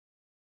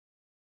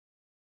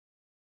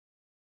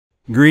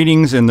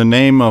Greetings in the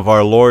name of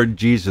our Lord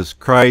Jesus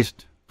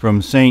Christ from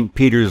St.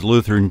 Peter's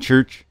Lutheran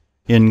Church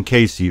in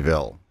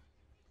Caseyville.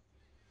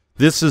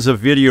 This is a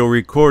video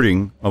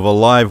recording of a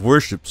live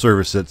worship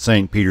service at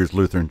St. Peter's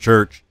Lutheran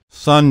Church,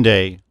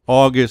 Sunday,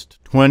 August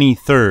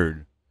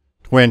 23rd,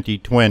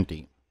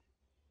 2020.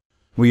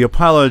 We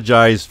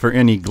apologize for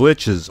any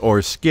glitches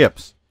or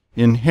skips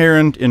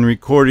inherent in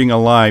recording a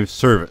live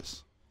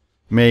service.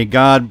 May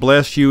God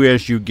bless you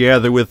as you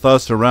gather with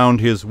us around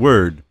His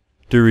Word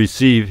to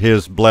receive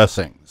His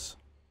blessings.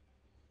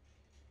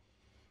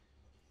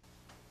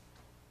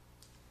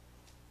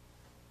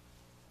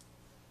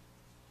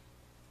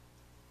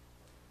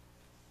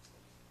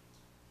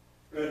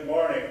 Good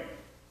morning.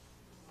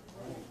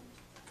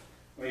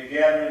 We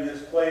gather in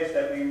this place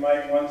that we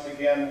might once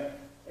again,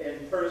 in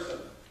person,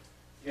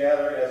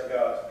 gather as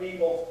God's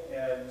people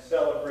and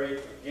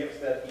celebrate the gifts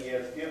that He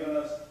has given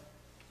us,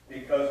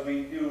 because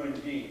we do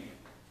indeed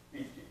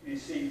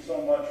receive so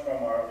much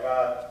from our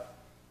God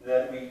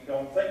that we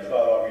don't think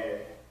about every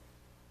day.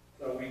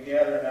 So we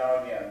gather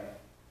now again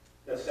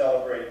to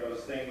celebrate those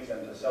things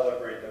and to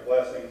celebrate the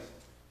blessings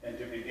and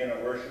to begin a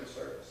worship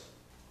service.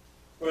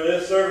 For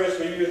this service,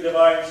 we use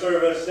Divine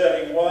Service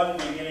Setting 1,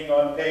 beginning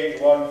on page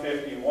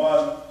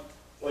 151.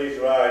 Please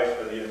rise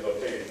for the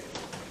invocation.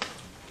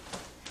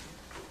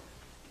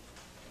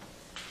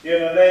 In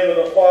the name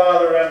of the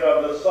Father, and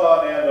of the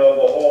Son, and of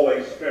the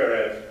Holy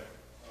Spirit.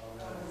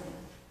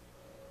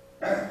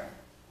 Amen.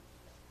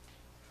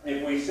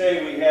 If we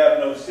say we have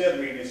no sin,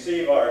 we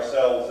deceive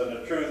ourselves, and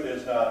the truth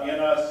is not in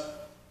us.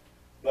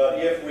 But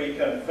if we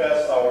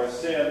confess our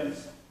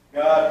sins,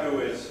 God,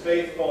 who is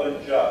faithful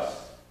and just,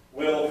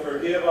 will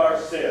forgive our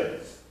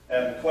sins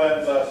and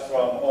cleanse us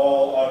from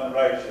all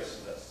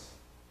unrighteousness.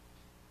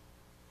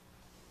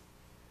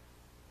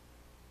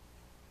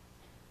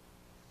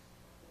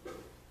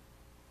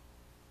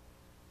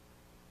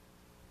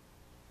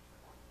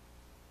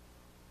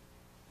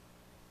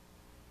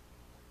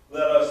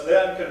 Let us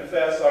then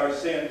confess our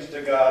sins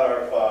to God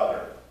our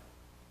Father.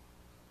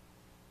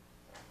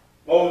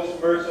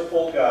 Most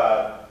merciful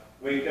God,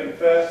 we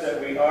confess that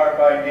we are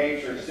by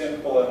nature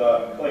sinful and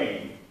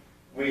unclean.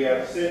 We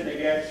have sinned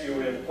against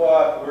you in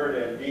thought, word,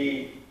 and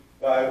deed,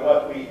 by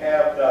what we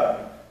have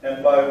done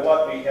and by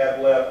what we have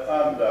left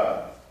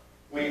undone.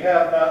 We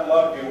have not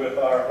loved you with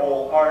our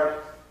whole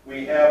heart.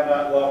 We have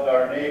not loved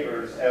our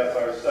neighbors as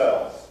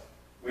ourselves.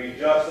 We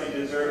justly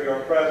deserve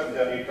your present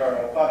and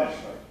eternal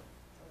punishment.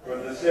 For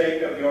the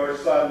sake of your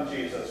Son,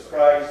 Jesus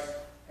Christ,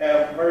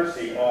 have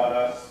mercy on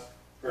us,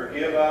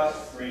 forgive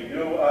us,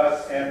 renew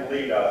us, and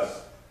lead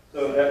us,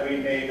 so that we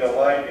may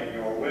delight in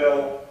your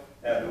will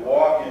and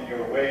walk in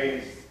your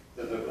ways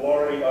to the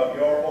glory of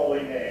your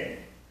holy name.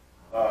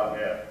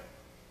 Amen.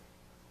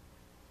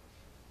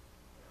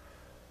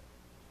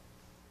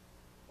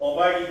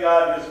 Almighty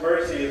God, in His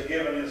mercy, has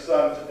given His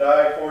Son to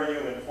die for you,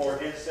 and for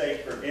His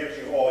sake forgives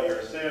you all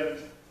your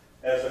sins.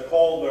 As a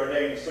called and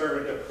ordained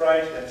servant of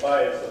Christ and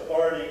by His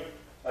authority,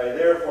 I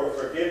therefore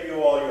forgive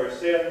you all your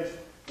sins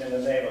in the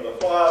name of the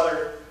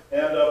Father,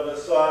 and of the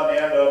Son,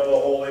 and of the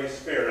Holy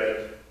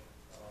Spirit.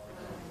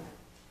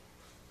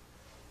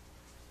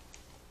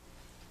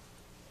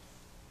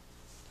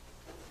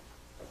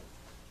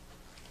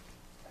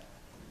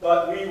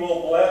 But we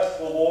will bless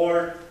the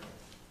Lord.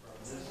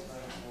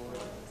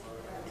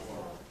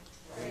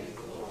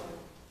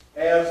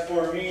 As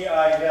for me,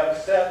 I have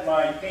set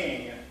my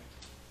King.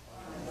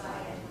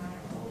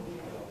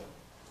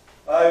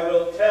 I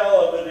will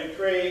tell of the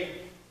decree.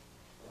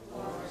 The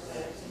Lord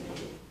said to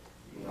me,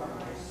 you are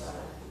my son.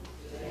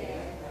 Today I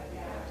have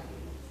begotten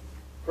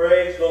you.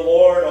 Praise the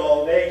Lord,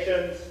 all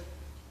nations.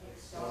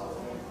 Extol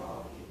Him,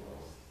 all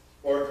peoples.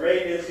 For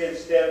great is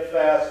His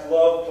steadfast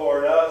love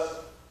toward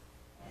us.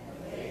 And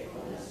the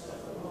faithfulness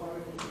of the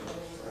Lord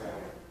endures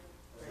forever.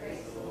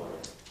 Praise the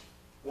Lord.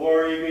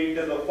 Glory be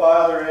to the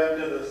Father, and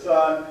to the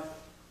Son,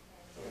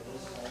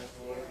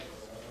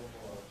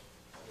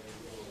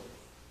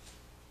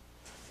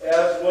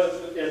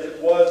 as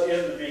it was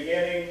in the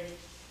beginning.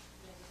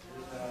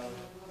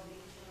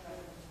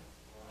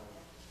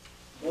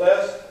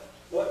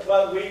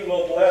 But we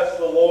will bless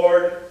the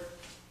Lord.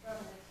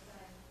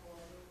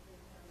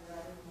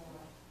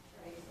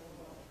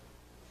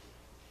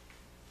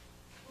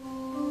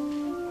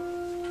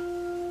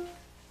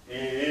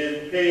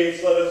 In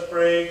peace, let us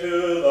pray to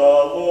the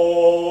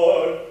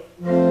Lord.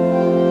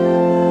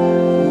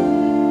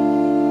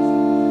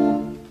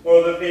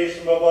 For the peace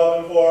from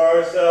above and for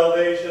our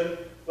salvation,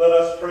 let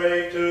us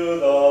pray to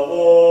the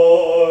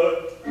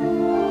Lord.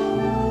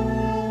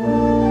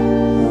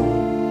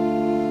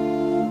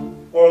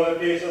 For the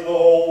peace of the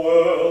whole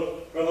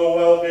world, for the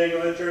well-being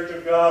of the Church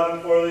of God,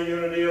 and for the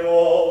unity of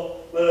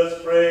all, let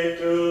us pray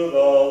to the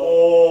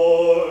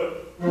Lord.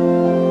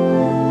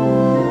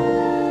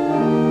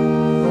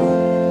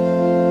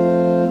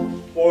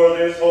 For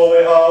this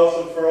holy house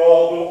and for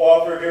all who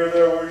offer here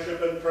their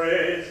worship and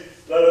praise,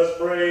 let us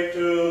pray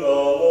to the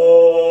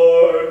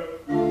Lord.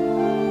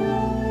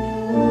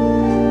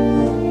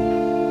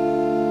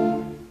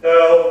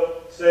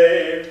 Help,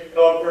 save,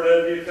 comfort,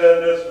 and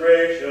defend us,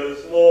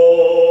 gracious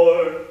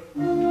Lord.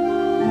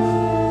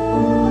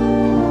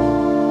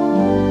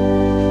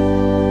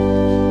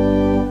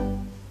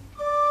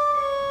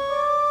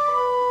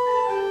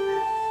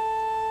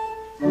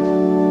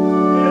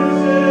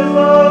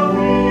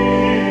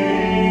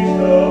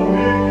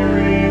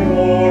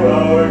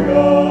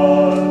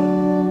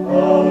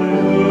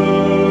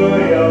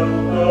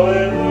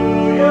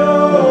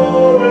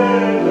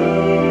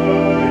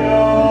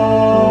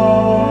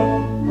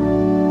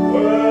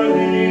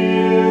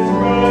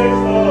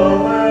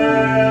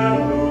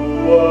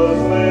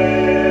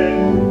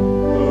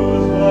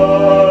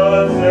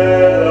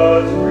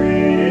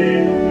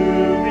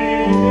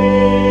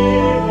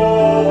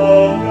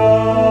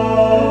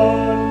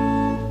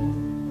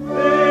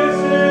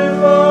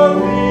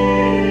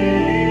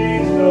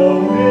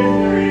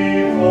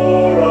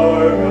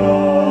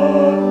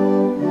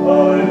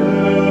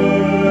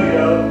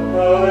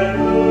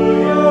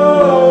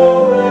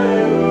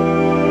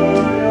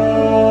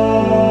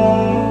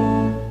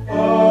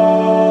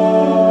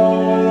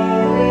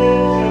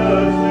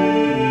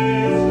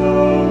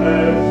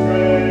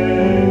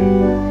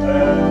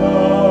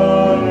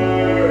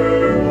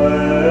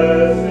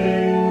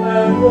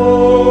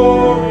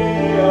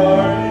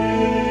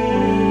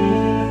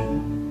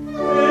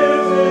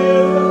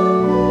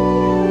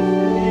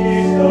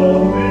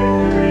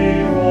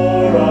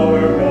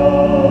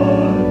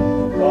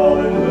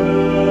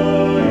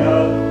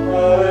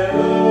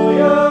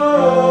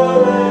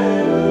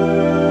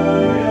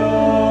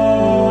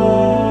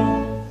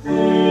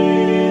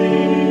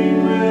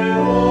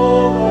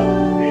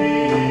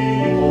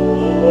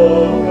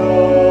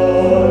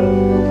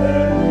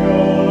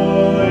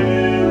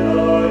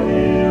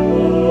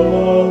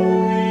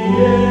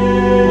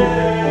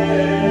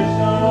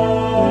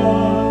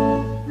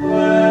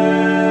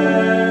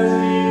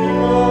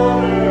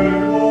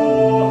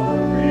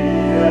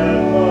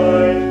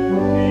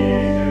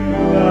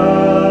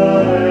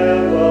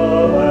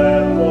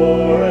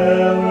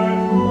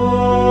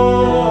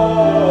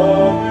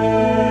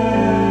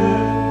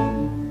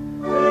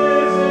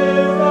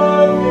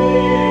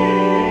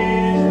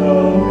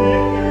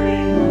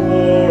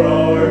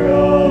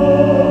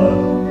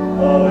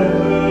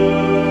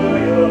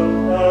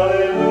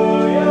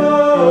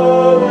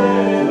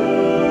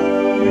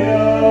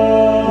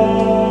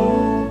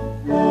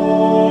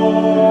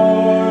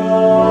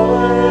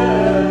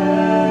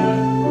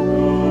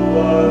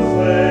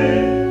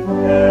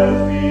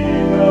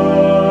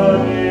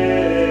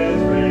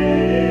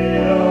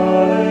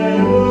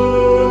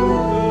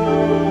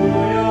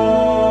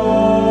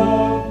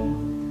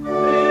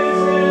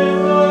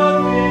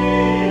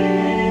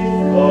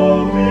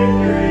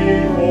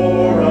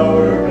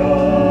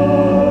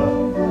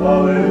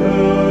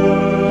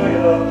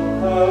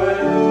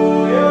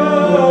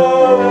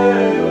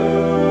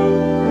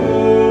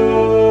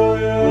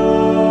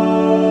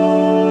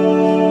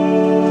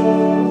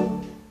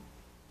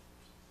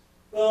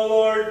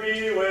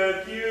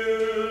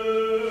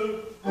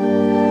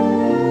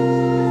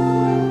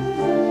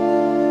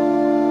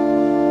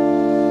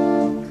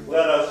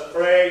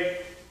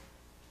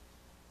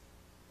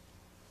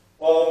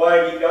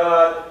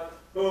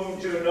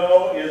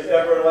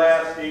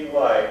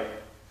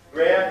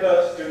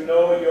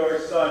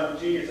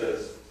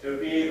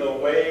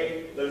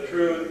 the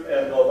truth,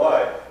 and the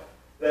life,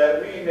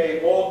 that we may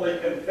boldly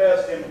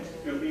confess him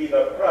to be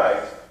the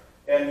Christ,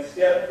 and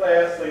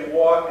steadfastly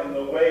walk in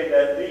the way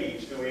that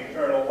leads to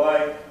eternal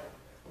life,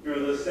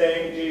 through the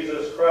same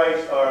Jesus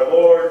Christ our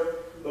Lord,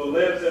 who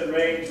lives and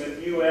reigns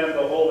with you and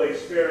the Holy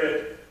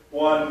Spirit,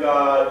 one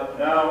God,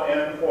 now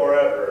and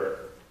forever.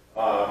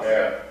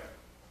 Amen.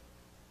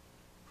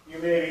 You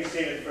may be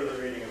seated for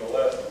the reading of the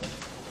lesson.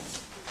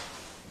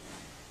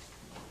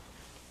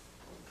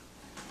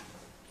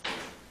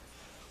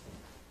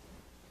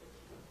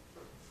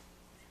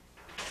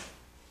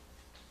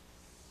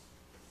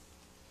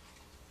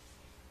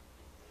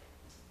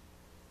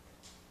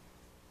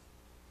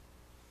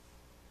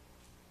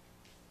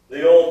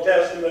 The Old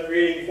Testament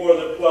reading for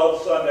the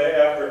 12th Sunday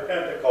after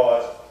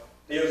Pentecost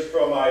is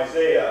from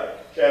Isaiah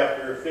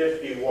chapter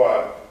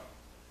 51.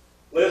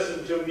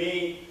 Listen to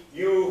me,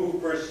 you who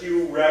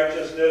pursue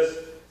righteousness,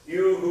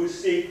 you who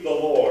seek the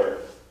Lord.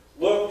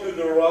 Look to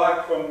the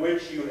rock from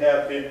which you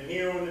have been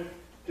hewn, and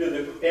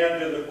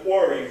to the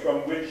quarry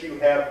from which you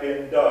have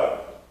been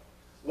dug.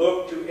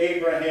 Look to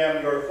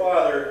Abraham your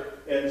father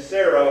and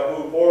Sarah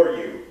who bore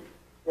you,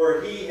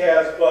 for he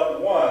was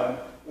but one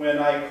when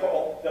I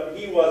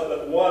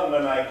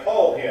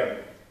called him,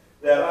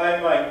 that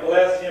I might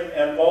bless him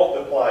and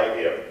multiply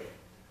him.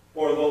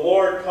 For the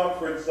Lord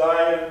comforts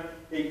Zion,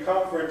 he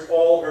comforts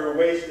all her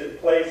wasted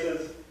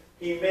places.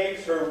 He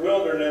makes her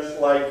wilderness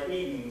like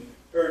Eden,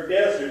 her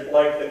desert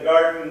like the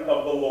garden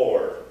of the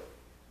Lord.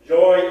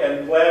 Joy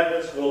and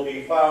gladness will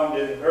be found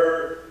in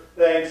her,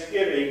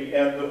 thanksgiving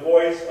and the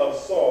voice of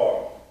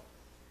song.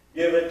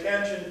 Give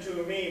attention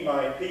to me,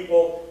 my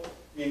people,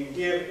 and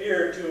give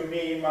ear to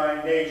me,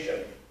 my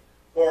nation.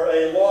 For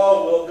a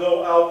law will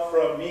go out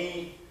from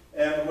me,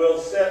 and will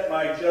set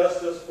my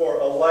justice for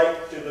a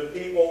light to the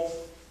peoples.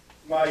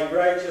 My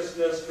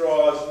righteousness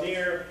draws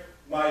near,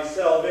 my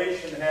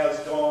salvation has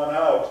gone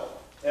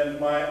out, and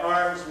my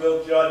arms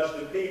will judge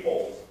the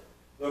peoples.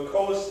 The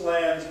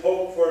coastlands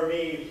hope for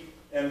me,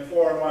 and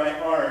for my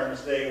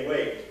arms they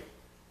wait.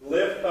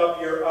 Lift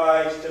up your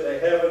eyes to the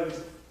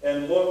heavens,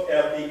 and look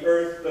at the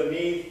earth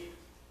beneath.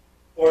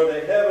 For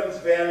the heavens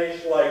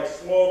vanish like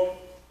smoke,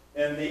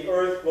 and the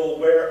earth will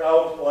wear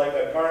out like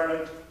a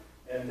garment,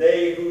 and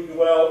they who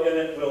dwell in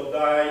it will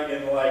die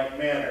in like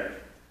manner.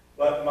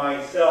 But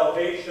my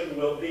salvation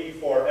will be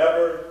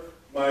forever,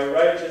 my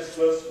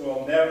righteousness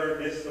will never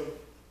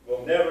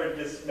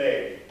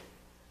dismay.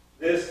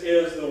 This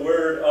is the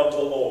word of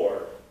the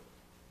Lord.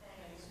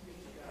 Thanks be to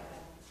God.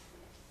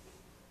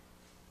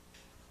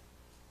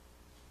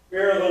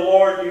 Fear the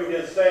Lord, you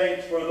his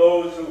saints, for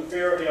those who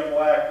fear him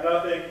lack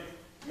nothing.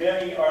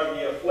 Many are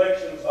the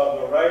afflictions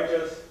of the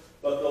righteous,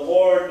 but the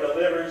Lord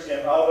delivers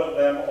him out of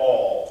them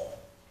all.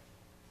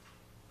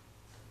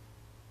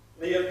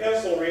 The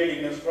epistle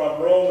reading is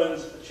from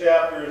Romans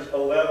chapters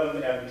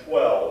 11 and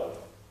 12.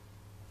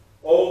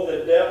 Oh,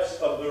 the depths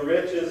of the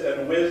riches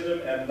and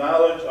wisdom and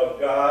knowledge of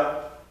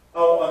God!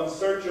 How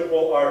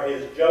unsearchable are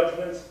his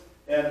judgments,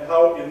 and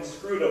how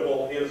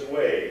inscrutable his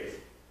ways.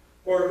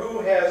 For who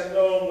has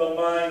known the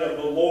mind of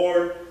the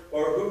Lord,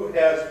 or who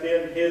has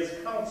been his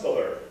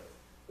counselor?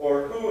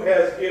 Or who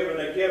has given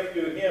a gift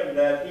to him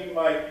that he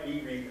might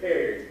be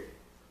repaid?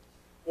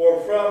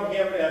 For from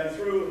him and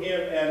through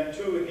him and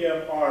to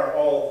him are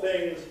all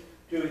things.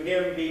 To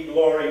him be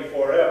glory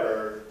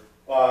forever.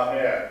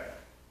 Amen.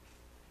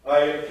 I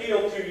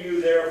appeal to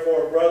you,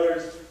 therefore,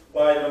 brothers,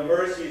 by the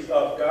mercies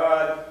of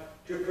God,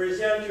 to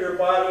present your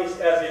bodies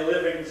as a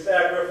living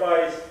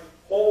sacrifice,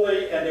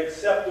 holy and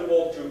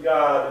acceptable to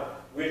God,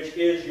 which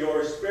is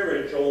your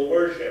spiritual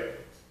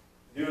worship.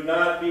 Do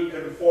not be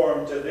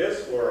conformed to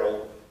this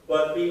world,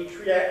 but be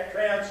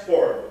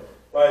transformed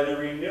by the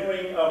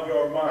renewing of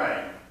your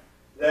mind,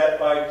 that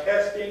by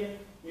testing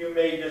you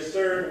may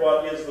discern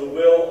what is the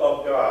will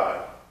of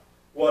God,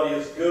 what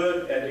is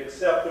good and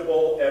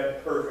acceptable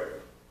and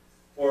perfect.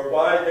 For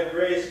by the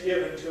grace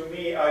given to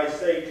me I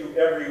say to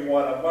every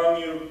one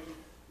among you,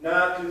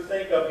 not to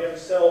think of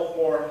himself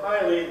more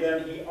highly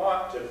than he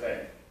ought to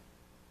think,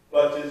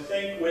 but to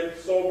think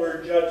with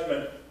sober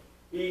judgment,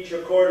 each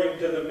according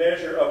to the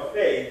measure of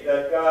faith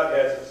that God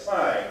has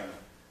assigned.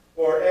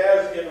 For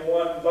as in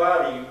one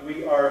body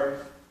we are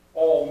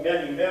all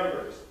many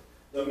members,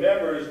 the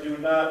members do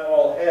not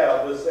all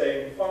have the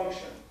same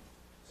function.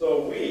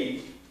 So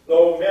we,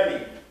 though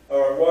many,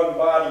 are one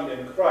body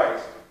in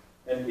Christ,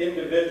 and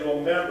individual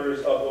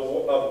members of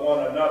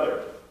one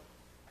another.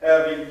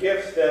 Having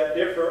gifts that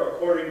differ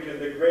according to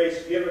the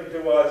grace given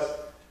to us,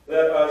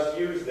 let us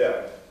use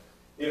them.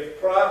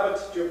 If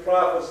prophets, to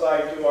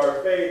prophesy to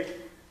our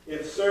faith,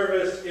 if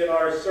service, in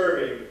our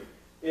serving,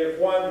 if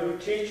one who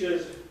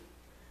teaches,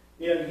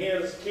 in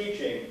his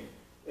teaching,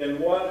 in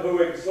one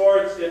who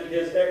exhorts, in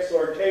his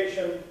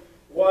exhortation,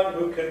 one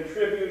who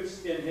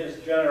contributes in his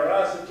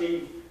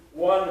generosity,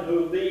 one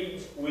who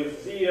leads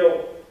with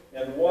zeal,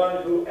 and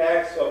one who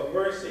acts of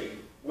mercy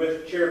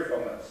with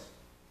cheerfulness.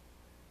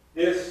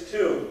 This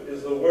too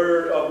is the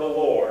word of the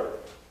Lord.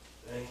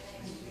 Thanks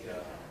be to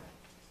God.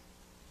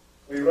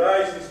 We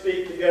rise and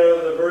speak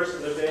together the verse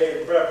of the day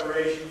in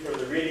preparation for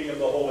the reading of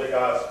the Holy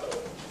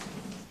Gospel.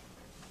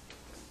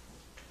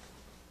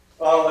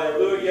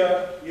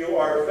 Alleluia. You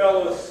are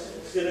fellow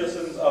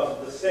citizens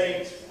of the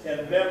saints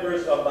and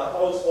members of the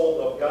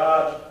household of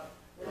God,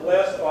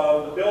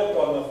 built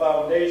on the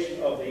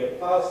foundation of the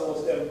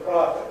apostles and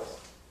prophets,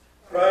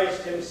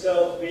 Christ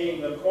himself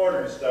being the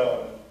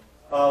cornerstone.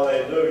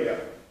 Alleluia.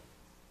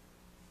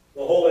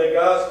 The Holy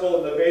Gospel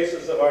and the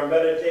basis of our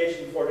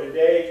meditation for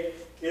today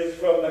is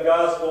from the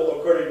Gospel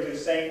according to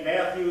St.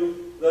 Matthew,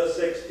 the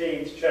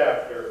 16th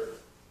chapter.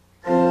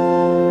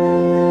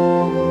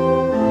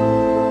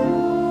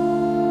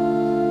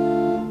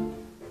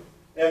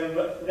 And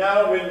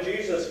now when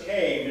Jesus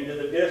came into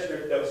the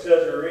district of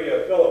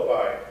Caesarea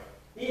Philippi,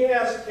 he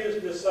asked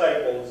his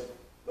disciples,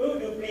 "Who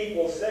do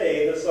people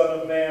say the Son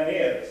of Man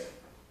is?"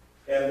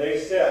 And they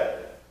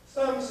said,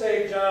 "Some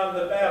say John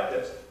the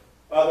Baptist,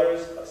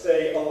 others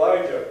say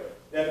Elijah,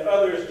 and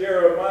others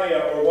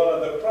Jeremiah or one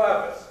of the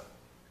prophets."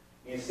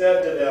 He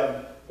said to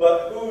them,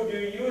 "But who do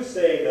you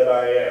say that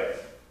I am?"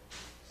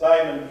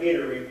 Simon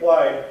Peter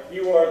replied,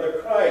 "You are the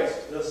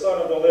Christ, the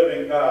Son of the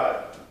living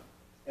God."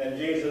 And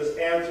Jesus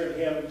answered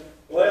him,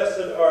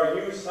 "Blessed are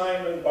you,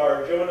 Simon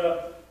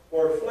Bar-Jonah,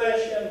 for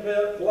flesh and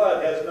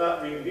blood has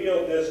not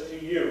revealed this to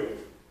you,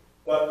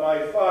 but my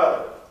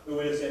Father who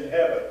is in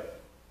heaven.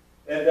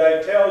 And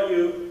I tell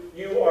you,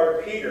 you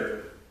are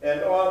Peter,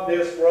 and on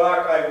this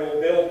rock I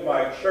will build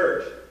my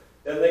church,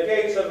 and the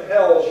gates of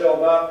hell shall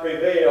not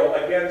prevail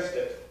against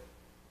it.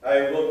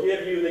 I will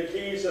give you the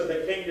keys of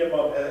the kingdom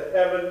of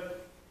heaven,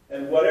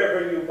 and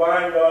whatever you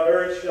bind on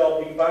earth shall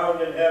be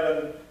bound in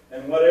heaven,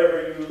 and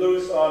whatever you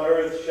loose on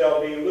earth shall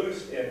be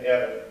loosed in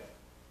heaven."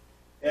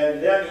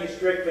 And then he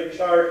strictly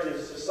charged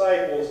his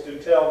disciples to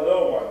tell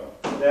no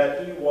one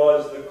that he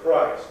was the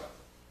Christ.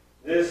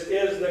 This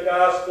is the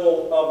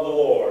gospel of the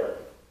Lord.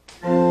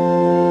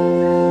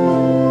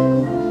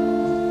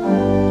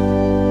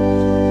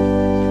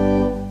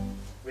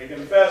 We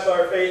confess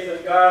our faith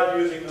in God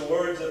using the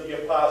words of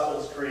the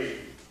Apostles' Creed.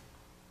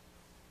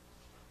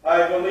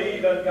 I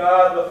believe in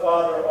God the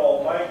Father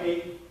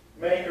Almighty,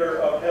 maker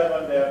of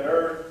heaven and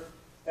earth,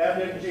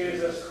 and in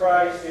Jesus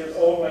Christ, his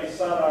only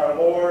Son, our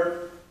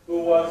Lord, who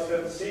was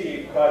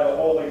conceived by the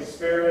Holy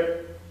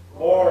Spirit,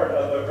 born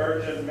of the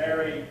Virgin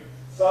Mary,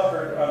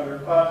 suffered under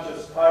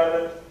Pontius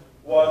Pilate,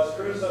 was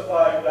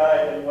crucified,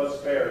 died, and was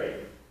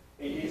buried.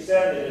 He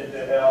descended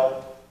into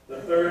hell.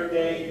 The third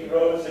day he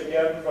rose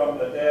again from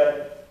the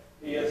dead.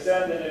 He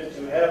ascended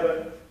into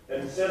heaven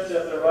and sits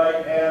at the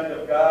right hand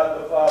of God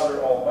the Father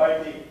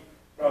Almighty.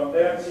 From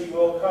thence he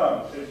will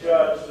come to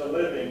judge the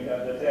living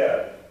and the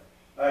dead.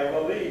 I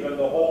believe in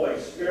the Holy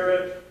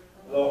Spirit,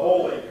 the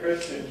holy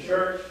Christian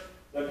Church,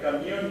 the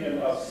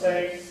communion of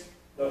saints,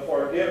 the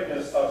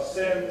forgiveness of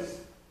sins,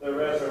 the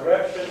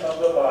resurrection of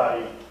the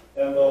body,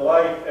 and the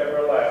life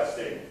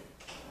everlasting.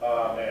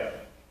 Amen.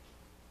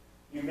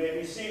 You may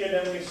be seated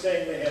and we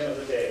sing the hymn of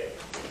the day.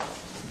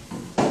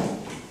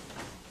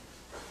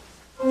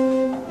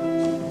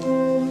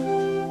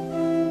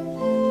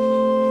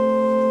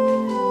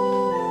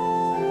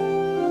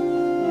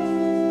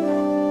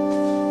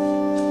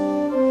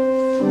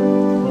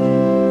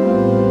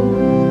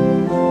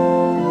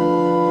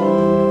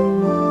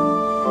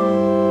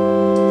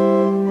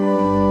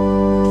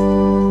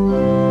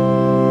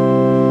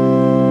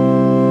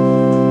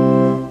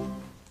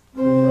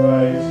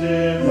 Christ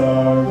is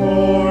our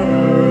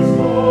cornerstone.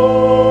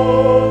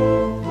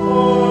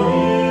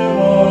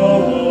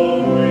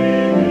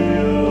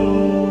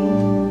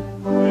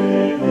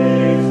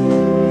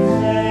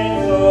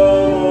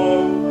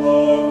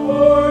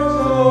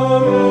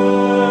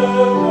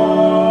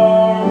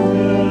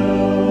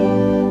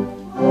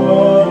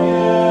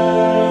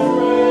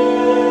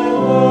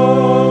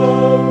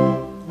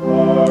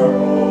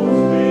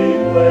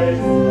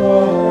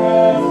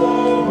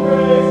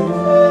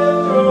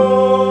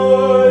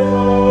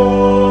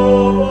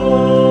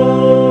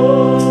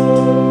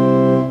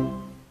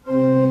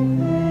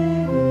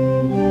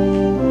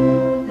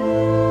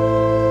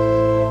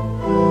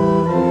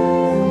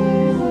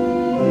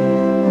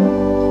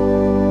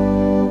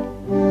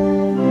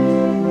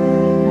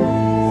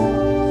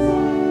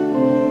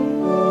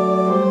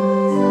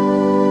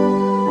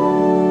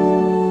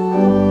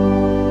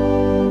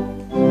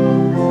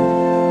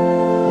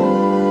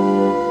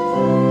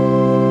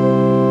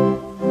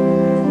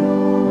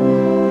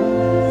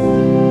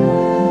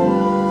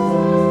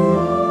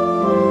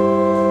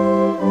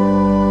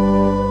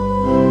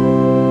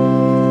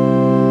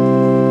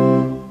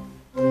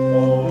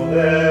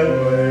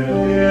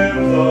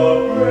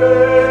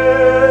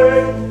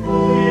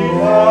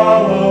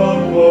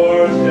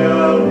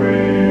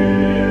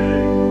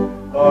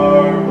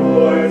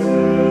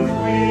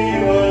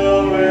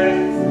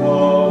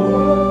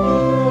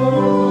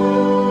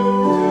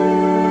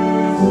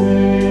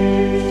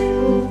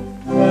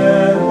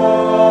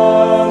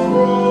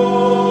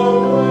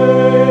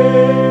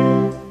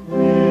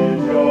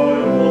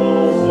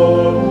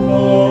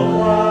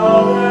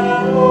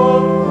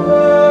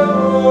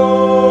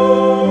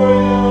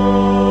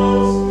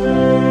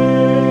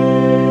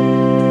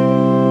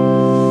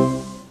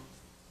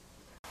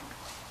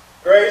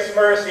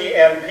 mercy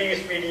and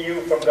peace be to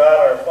you from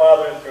God our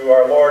Father through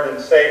our Lord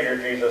and Savior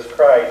Jesus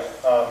Christ.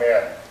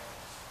 Amen.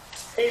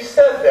 He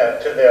said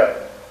that to them,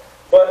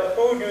 "But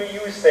who do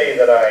you say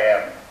that I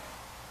am?"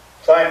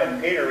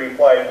 Simon Peter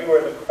replied, "You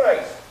are the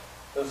Christ,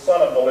 the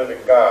Son of the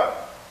living God."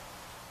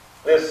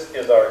 This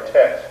is our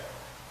text.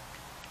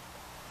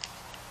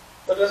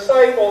 The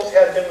disciples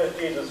had been with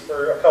Jesus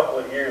for a couple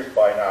of years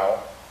by now,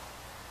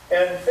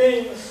 and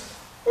things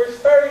were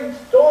starting to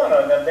dawn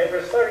on them. They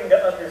were starting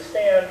to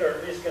understand, or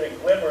at least get a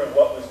glimmer of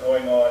what was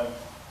going on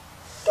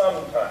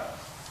sometimes.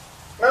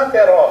 Not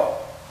that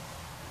often.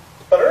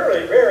 But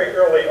very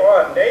early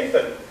on,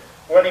 Nathan,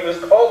 when he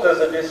was called as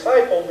a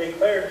disciple,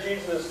 declared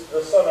Jesus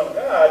the Son of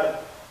God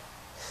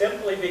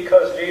simply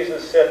because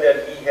Jesus said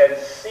that he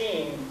had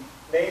seen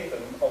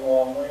Nathan a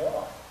long way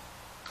off.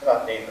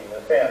 Not Nathan,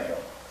 Nathaniel,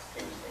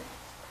 excuse me.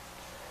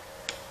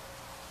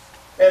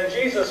 And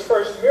Jesus'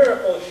 first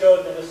miracle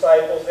showed the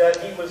disciples that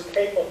he was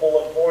capable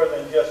of more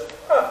than just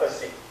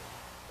prophecy,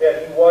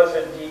 that he was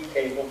indeed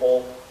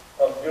capable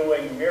of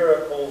doing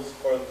miracles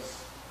for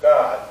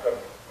God, of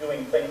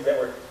doing things that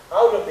were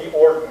out of the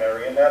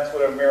ordinary, and that's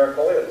what a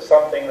miracle is,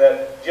 something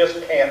that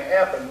just can't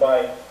happen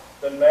by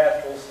the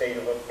natural state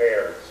of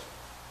affairs.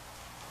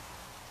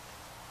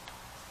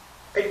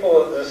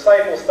 The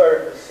disciples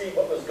started to see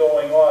what was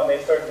going on.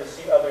 They started to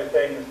see other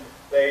things.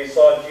 They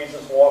saw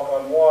Jesus walk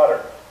on water.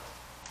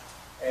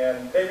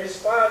 And they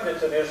responded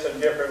to this in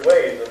different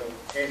ways. When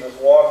Jesus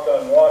walked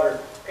on water,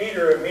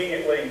 Peter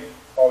immediately,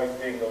 always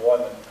being the one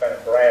that kind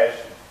of brash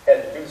and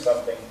had to do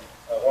something,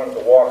 wanted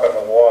to walk on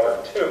the water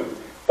too.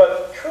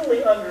 But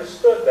truly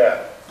understood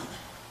that.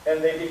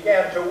 And they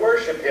began to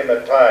worship him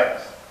at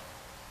times.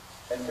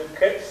 And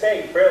to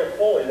say fairly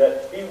fully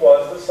that he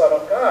was the Son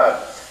of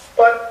God.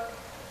 But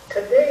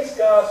today's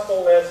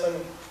gospel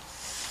lesson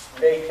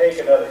may take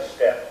another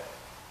step.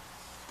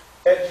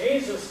 At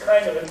Jesus'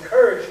 kind of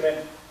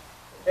encouragement,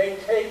 they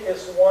take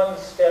this one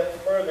step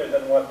further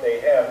than what they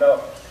have.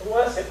 Now, to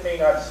us it may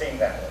not seem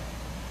that way,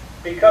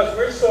 because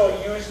we're so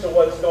used to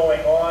what's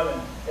going on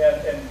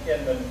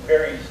and the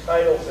various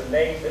titles and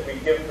names that we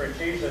give for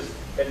Jesus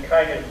and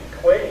kind of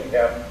equating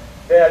them,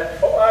 that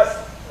for us,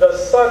 the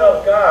Son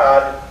of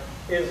God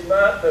is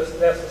not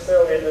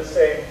necessarily the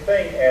same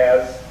thing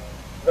as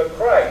the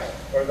Christ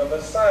or the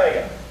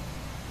Messiah.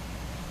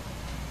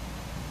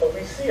 But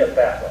we see it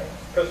that way,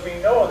 because we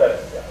know that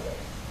it's that way.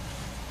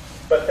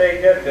 But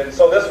they didn't, and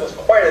so this was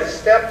quite a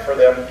step for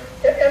them.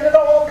 And it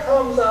all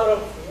comes out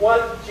of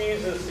what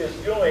Jesus is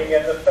doing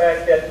and the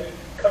fact that he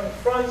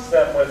confronts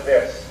them with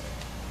this.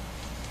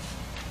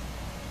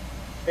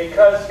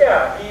 Because,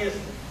 yeah, he's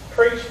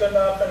preached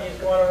enough and he's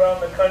gone around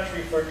the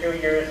country for 2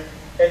 years.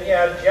 And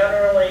yeah,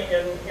 generally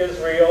in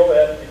Israel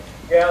and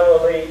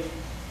Galilee,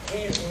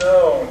 he's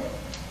known.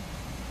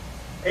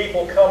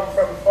 People come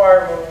from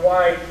far and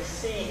wide to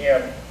see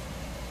him,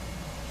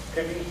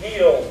 to be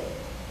healed,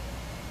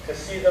 to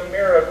see the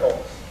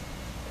miracles,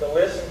 to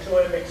listen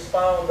to him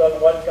expound on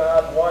what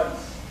God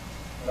wants,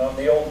 and on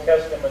the Old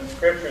Testament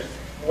scriptures,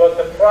 and what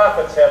the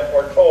prophets have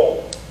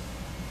foretold.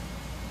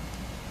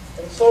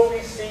 And so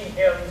we see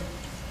him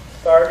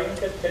starting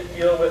to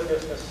deal with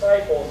his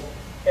disciples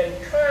and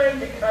trying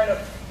to kind of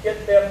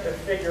get them to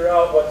figure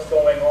out what's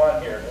going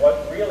on here,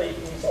 what really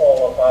he's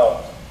all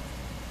about.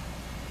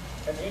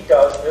 And he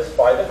does this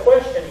by the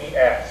question he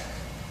asks.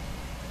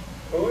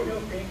 Who do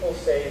people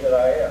say that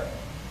I am?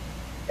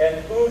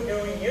 And who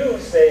do you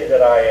say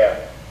that I am?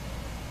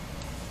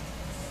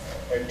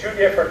 There are two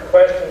different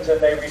questions, and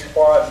they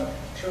respond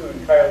two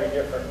entirely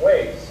different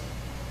ways.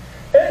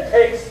 And it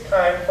takes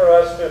time for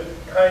us to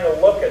kind of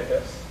look at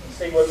this and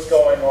see what's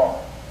going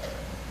on.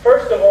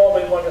 First of all,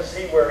 we want to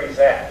see where he's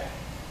at.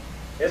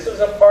 This is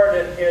a part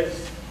of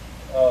his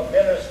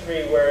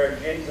ministry where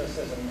Jesus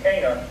is in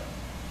Cana.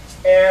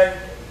 And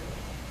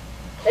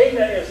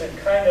Cana is a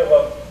kind of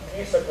a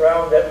piece of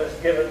ground that was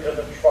given to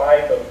the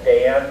tribe of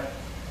Dan.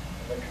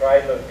 The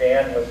tribe of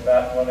Dan was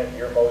not one of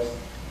your most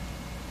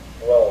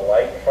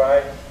well-liked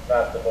tribes,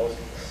 not the most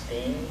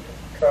esteemed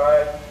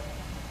tribe.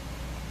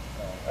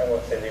 I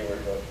won't say they were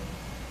the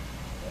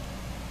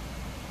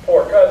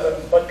poor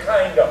cousins, but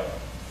kind of.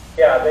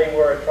 Yeah, they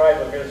were a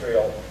tribe of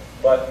Israel,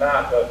 but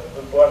not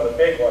one of the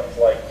big ones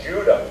like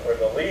Judah or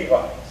the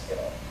Levites,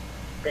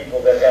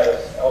 people that had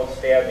an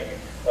outstanding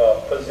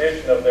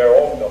position of their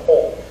own to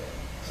hold.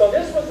 So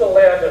this was the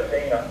land of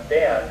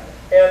Dan,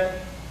 and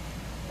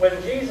when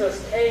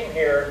Jesus came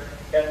here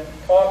and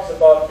talks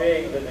about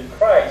being the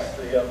Christ,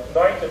 the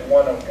anointed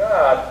one of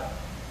God,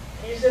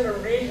 he's in a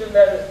region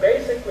that is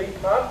basically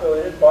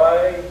populated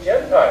by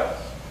Gentiles.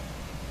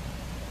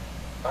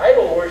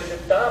 Idol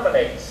worship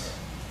dominates.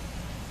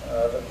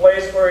 The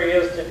place where he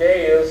is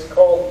today is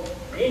called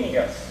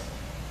Benias.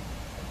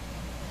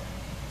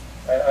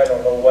 I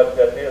don't know what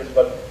that is,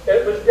 but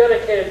it was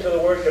dedicated to the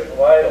worship of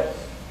idols.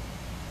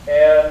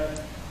 And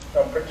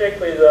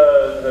particularly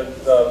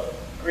the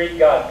Greek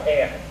god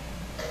Pan.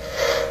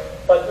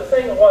 But the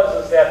thing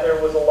was is that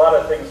there was a lot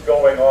of things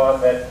going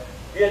on that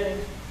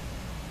didn't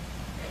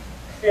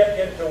fit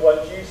into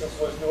what Jesus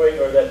was doing,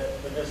 or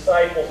that the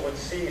disciples would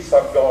see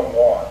something going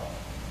on.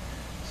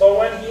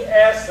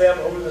 asks them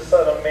who the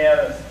Son of Man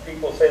is,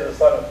 people say the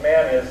Son of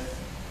Man is,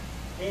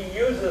 he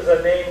uses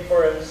a name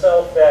for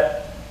himself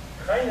that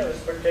kind of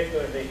is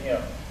particular to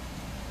him.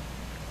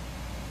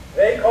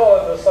 They call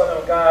him the Son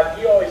of God.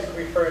 He always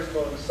refers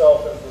to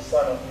himself as the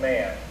Son of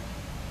Man.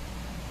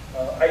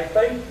 I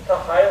think to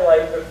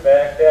highlight the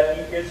fact that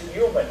he is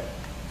human,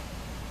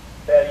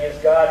 that he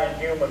is God in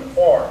human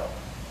form,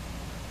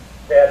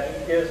 that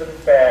he is in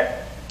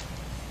fact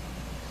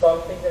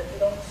something that you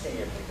don't see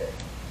every day.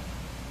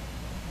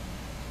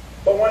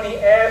 But when he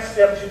asks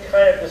them to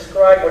kind of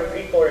describe what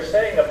people are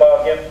saying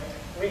about him,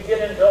 we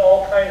get into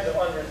all kinds of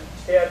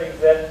understandings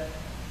that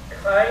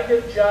kind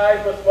of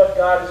jive with what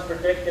God has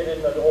predicted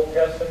in the Old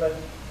Testament,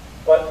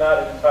 but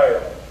not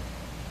entirely.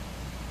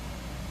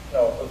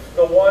 No,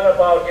 the one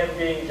about him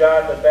being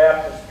John the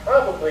Baptist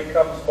probably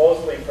comes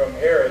mostly from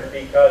Herod,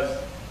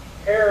 because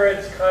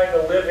Herod's kind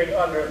of living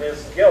under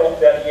this guilt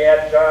that he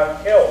had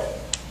John killed.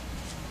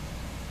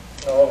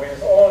 Of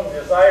his own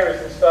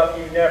desires and stuff,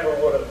 he never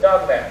would have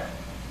done that.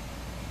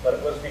 But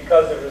it was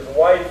because of his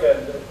wife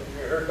and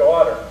her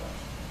daughter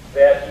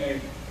that he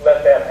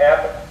let that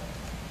happen.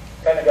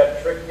 Kind of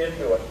got tricked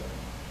into it.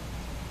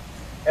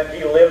 And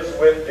he lives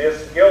with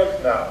this guilt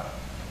now,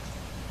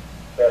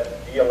 that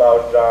he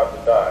allowed John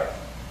to die.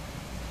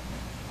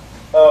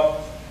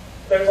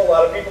 There's a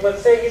lot of people that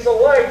say he's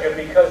Elijah,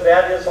 because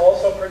that is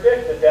also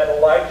predicted, that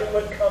Elijah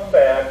would come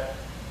back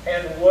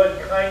and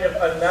would kind of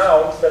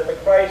announce that the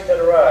Christ had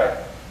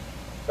arrived,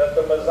 that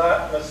the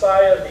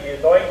Messiah, the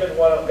anointed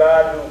one of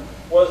God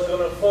who was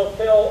going to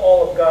fulfill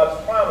all of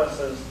God's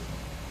promises,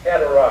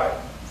 had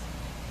arrived.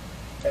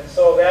 And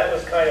so that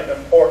was kind of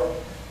important.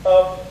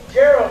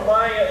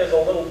 Jeremiah is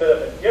a little bit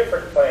of a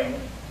different thing.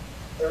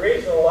 The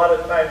reason a lot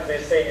of times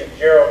they say it's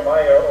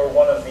Jeremiah or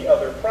one of the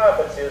other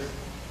prophets is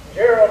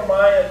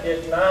Jeremiah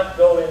did not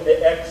go into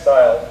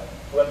exile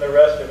when the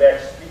rest of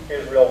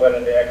Israel went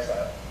into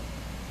exile.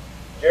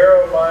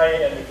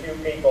 Jeremiah and a few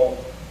people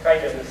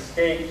kind of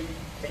escaped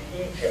to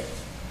Egypt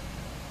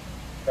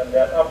and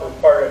that upper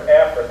part of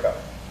Africa.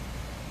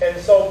 And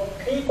so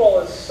people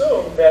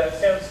assume that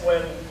since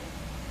when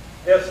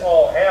this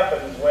all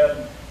happens,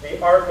 when the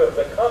Ark of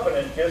the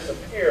Covenant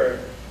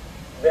disappeared,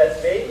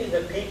 that maybe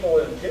the people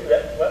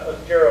that went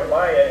with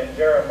Jeremiah, and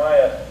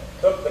Jeremiah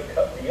took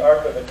the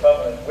Ark of the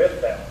Covenant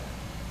with them,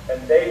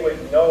 and they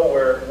would know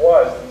where it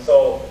was. And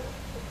so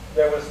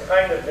there was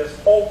kind of this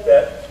hope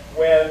that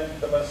when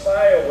the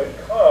Messiah would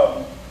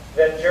come,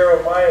 that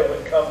Jeremiah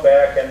would come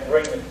back and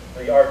bring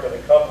the Ark of the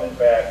Covenant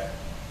back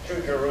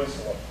to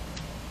Jerusalem.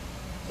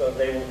 So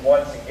they would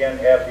once again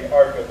have the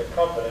Ark of the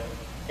Covenant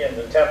in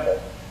the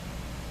temple.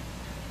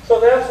 So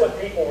that's what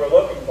people were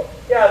looking for.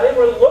 Yeah, they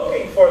were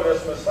looking for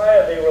this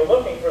Messiah. They were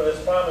looking for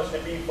this promise to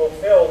be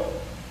fulfilled.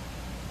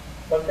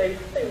 But they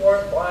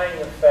weren't buying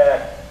the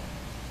fact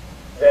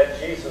that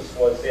Jesus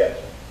was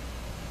it.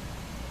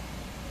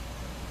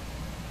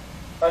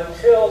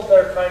 Until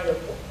they're kind of,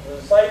 the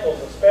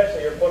disciples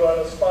especially, are put on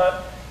the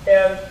spot,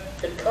 and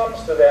it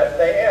comes to that.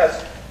 They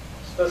ask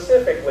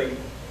specifically,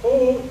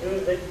 who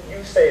do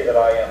you say that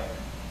I am?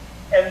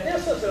 And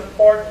this is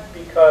important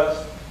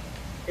because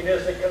it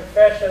is a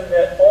confession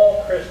that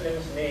all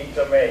Christians need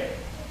to make.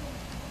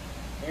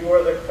 You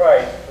are the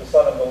Christ, the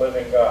Son of the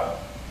living God.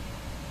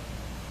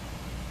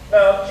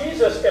 Now,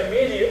 Jesus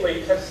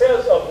immediately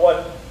says of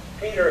what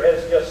Peter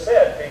has just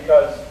said,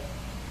 because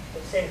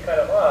it seemed kind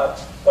of odd,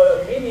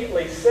 but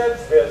immediately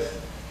says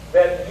this,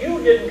 that you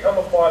didn't come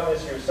upon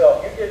this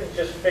yourself. You didn't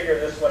just figure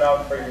this one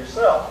out for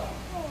yourself.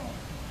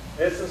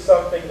 This is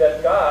something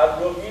that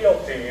God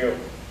revealed to you,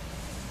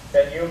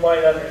 that you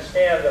might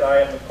understand that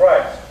I am the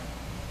Christ.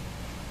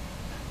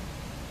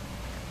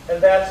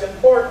 And that's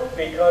important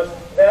because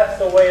that's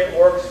the way it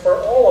works for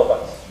all of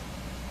us.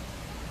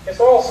 It's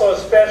also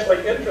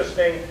especially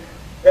interesting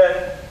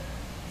that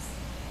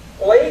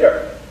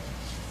later,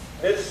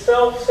 this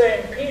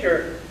self-same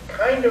Peter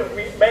kind of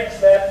makes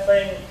that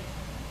thing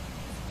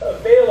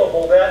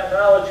available, that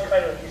knowledge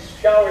kind of,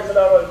 he showers it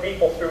out on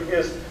people through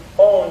his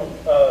own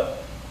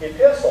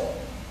epistle,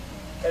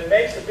 and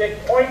makes a big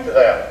point to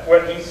that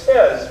when he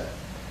says,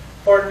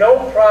 "For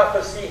no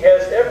prophecy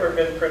has ever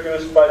been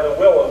produced by the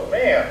will of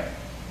man,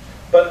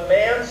 but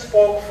man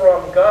spoke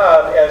from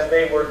God as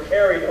they were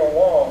carried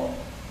along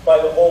by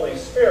the Holy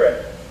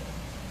Spirit."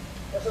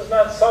 This is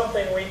not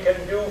something we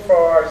can do for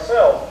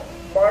ourselves.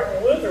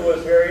 Martin Luther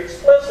was very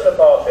explicit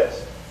about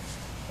this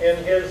in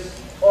his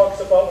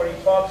talks about, when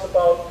he talks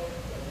about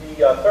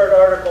the third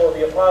article of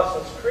the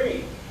Apostles'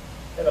 Creed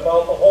and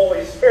about the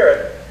Holy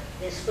Spirit.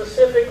 He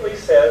specifically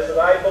says that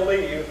I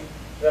believe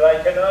that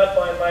I cannot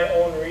by my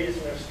own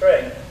reason or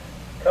strength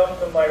come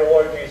to my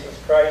Lord Jesus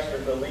Christ or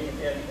believe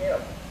in him.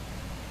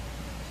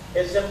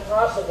 It's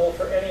impossible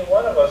for any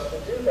one of us to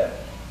do that.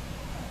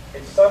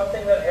 It's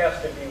something that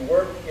has to be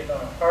worked in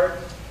our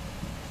hearts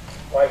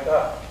by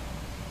God,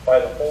 by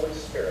the Holy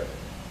Spirit.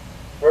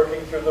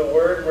 Working through the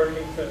Word,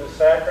 working through the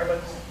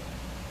sacraments,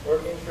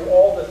 working through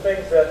all the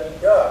things that he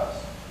does.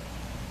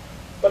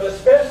 But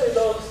especially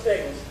those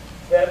things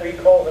that we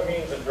call the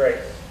means of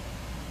grace.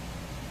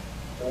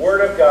 The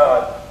Word of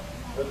God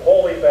the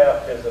holy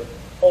baptism,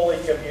 Holy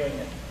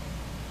Communion,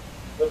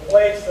 the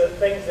place, the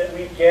things that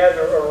we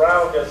gather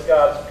around as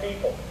God's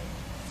people.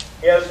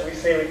 Yes, we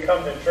say we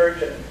come to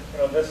church,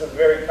 and this is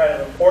very kind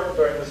of important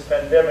during this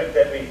pandemic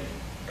that we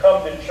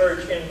come to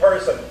church in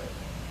person.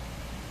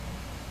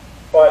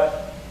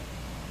 But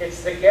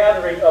it's the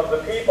gathering of the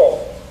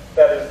people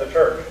that is the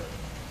church.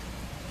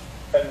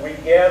 And we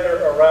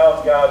gather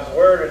around God's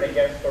Word and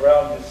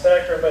around His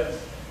sacraments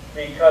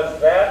because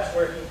that's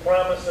where He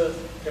promises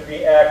to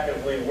be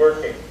actively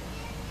working.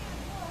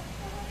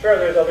 Sure,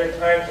 there's other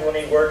times when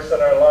He works in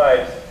our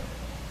lives,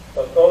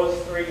 but those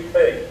three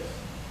things,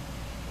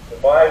 the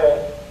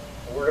Bible,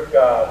 the Word of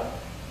God,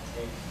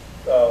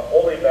 the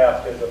Holy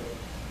Baptism,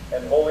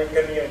 and Holy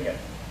Communion,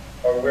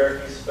 are where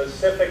He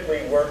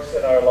specifically works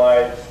in our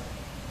lives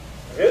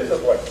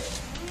visibly,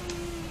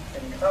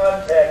 in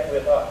contact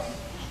with us,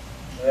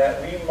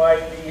 that we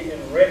might be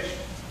enriched,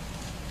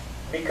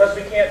 because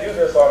we can't do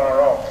this on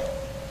our own.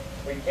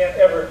 We can't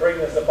ever bring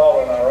this about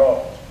on our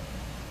own.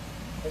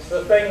 It's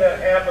the thing that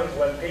happens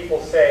when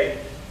people say,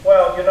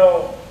 well,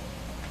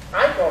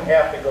 I don't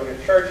have to go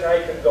to church.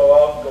 I can go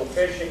out and go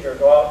fishing or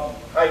go out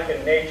and hike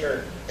in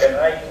nature, and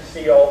I can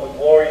see all the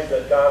glories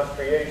that God's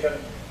creation,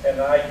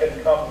 and I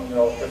can come,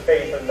 to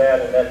faith in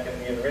that, and that can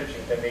be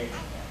enriching to me.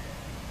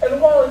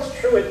 And while it's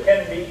true it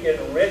can be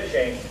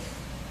enriching,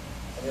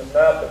 it is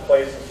not the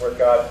places where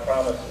God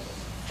promises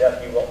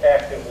that He will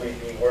actively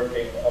be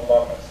working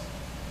among us.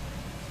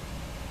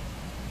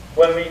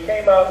 When we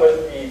came out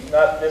with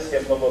not this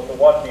hymn, but the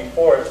one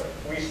before it,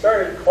 we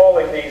started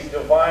calling these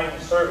divine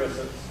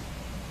services.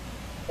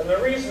 And the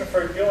reason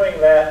for doing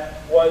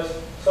that was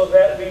so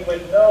that we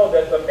would know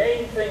that the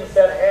main things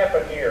that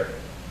happen here,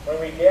 when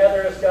we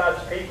gather as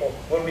God's people,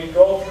 when we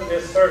go through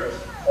this service,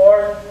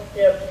 or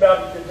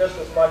just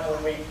as much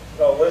when we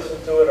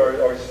listen to it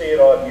or see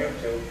it on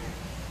YouTube,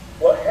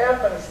 what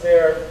happens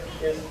there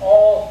is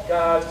all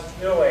God's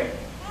doing.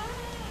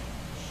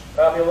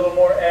 Probably a little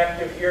more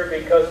active here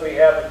because we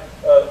have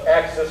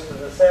access to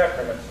the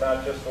sacraments,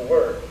 not just the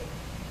Word.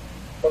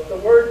 But the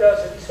Word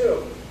does it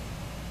too.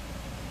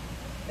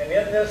 And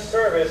in this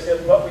service,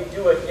 in what we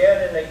do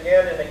again and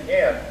again and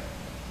again,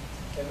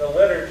 in the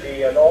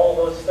liturgy and all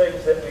those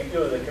things that we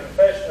do, the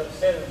confession of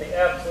sins, the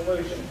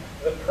absolution,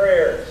 the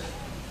prayers,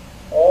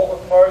 all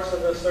the parts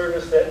of the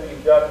service that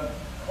we've done,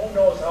 who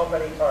knows how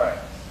many times,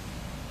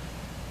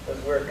 is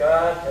where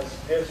God has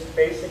just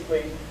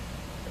basically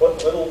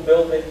put little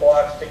building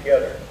blocks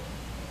together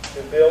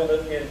to build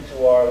it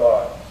into our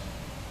lives.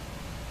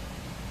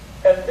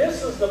 And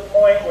this is the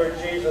point where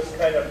Jesus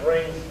kind of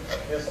brings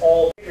this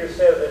all. Peter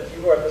says that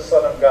you are the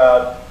Son of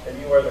God and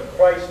you are the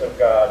Christ of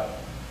God.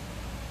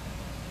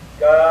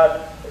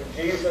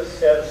 Jesus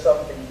says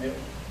something new.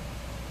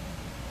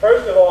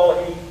 First of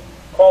all, He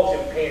calls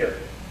him Peter.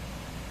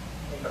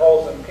 He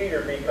calls him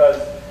Peter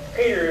because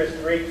Peter is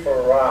Greek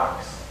for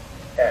rocks,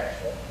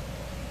 actually.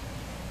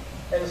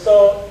 And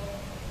so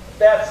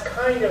that's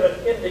kind of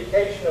an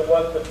indication of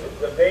what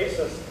the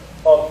basis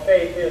of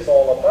faith is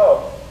all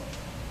about.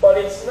 But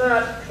it's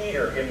not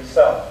Peter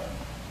himself,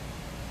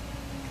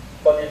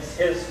 but it's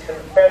his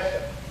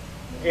confession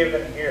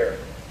given here.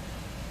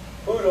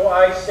 Who do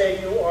I say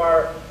you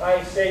are?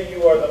 I say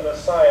you are the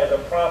Messiah,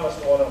 the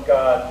promised one of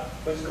God,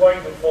 who's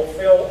going to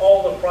fulfill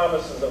all the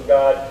promises of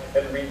God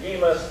and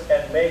redeem us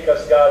and make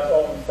us God's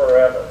own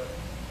forever.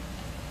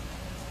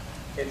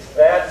 It's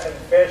that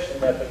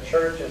confession that the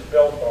church is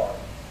built on.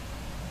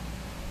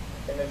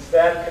 And it's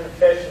that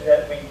confession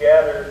that we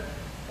gather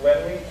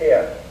when we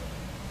can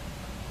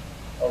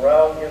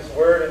around His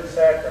Word and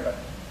Sacrament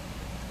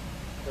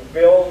to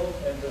build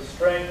and to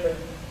strengthen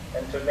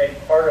and to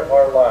make part of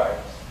our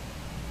lives.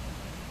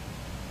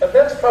 And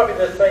that's probably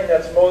the thing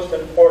that's most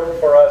important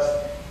for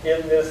us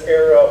in this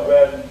era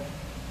when,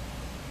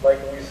 like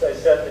I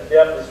said to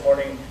Deb this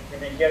morning,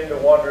 we begin to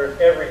wonder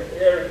if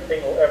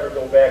everything will ever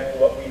go back to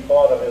what we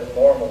thought of as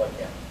normal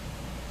again.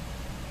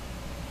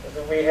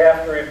 Because we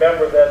have to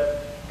remember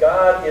that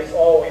God is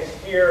always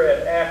here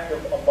and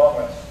active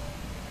among us.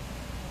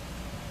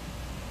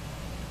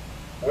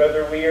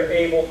 Whether we are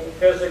able to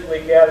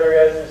physically gather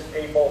as His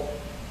people,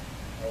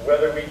 or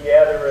whether we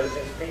gather as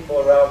His people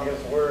around His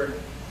Word,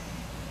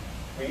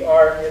 we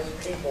are His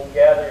people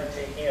gathered to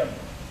Him,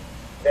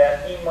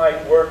 that He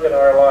might work in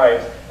our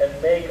lives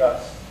and make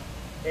us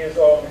His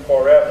own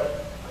forever.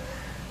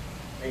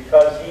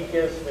 Because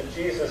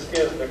Jesus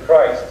is the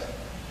Christ,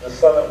 the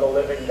Son of the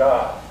living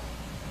God,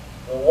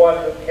 the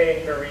one who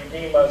came to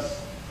redeem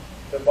us,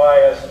 to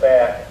buy us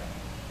back,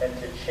 and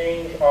to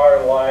change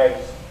our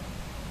lives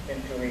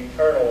into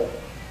eternal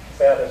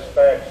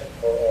satisfaction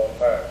for all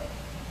time.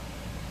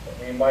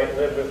 That we might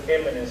live with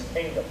Him in His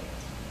kingdom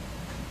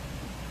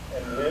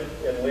and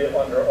live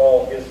under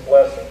all His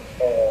blessings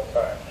for all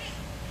time.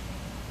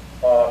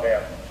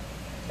 Amen.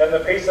 And the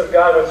peace of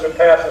God which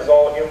surpasses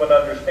all human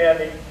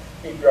understanding,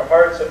 keep your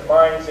hearts and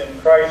minds in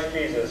Christ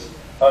Jesus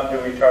unto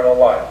eternal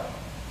life.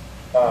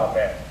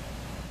 Amen.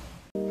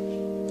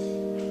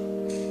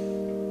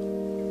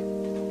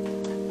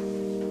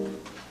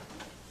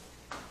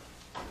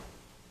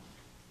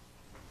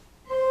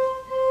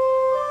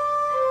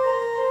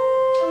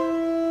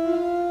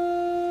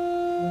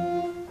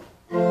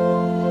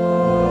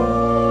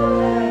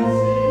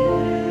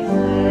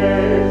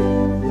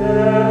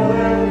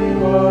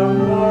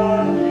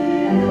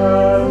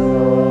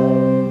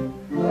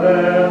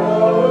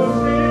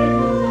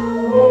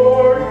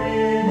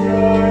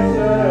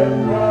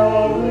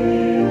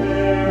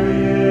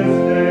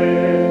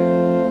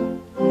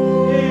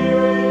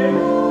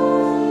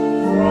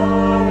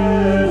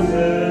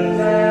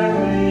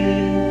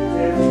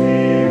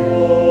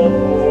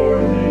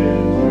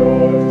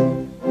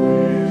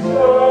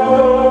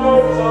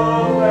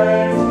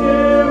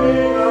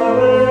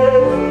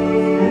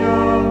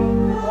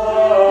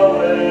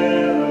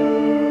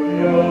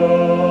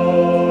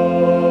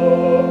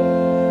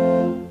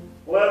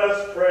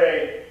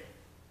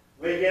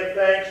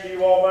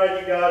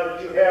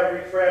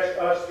 refresh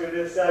us through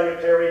this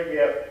salutary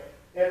gift.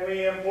 And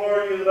we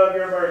implore you that of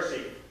your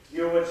mercy,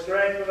 you would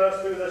strengthen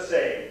us through the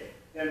same,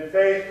 in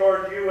faith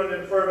toward you and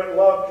in fervent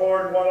love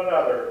toward one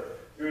another.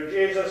 Through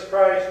Jesus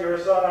Christ, your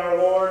Son, our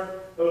Lord,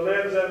 who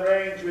lives and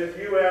reigns with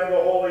you and the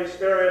Holy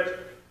Spirit,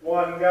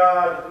 one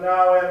God,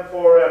 now and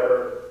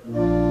forever.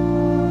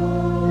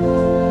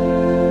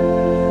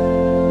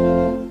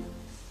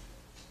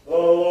 The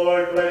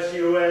Lord bless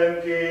you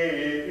and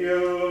keep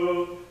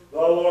you. The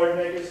Lord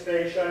make his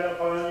face shine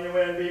upon you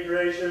and be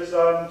gracious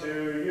unto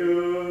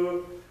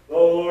you. The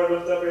Lord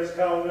lift up his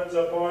countenance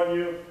upon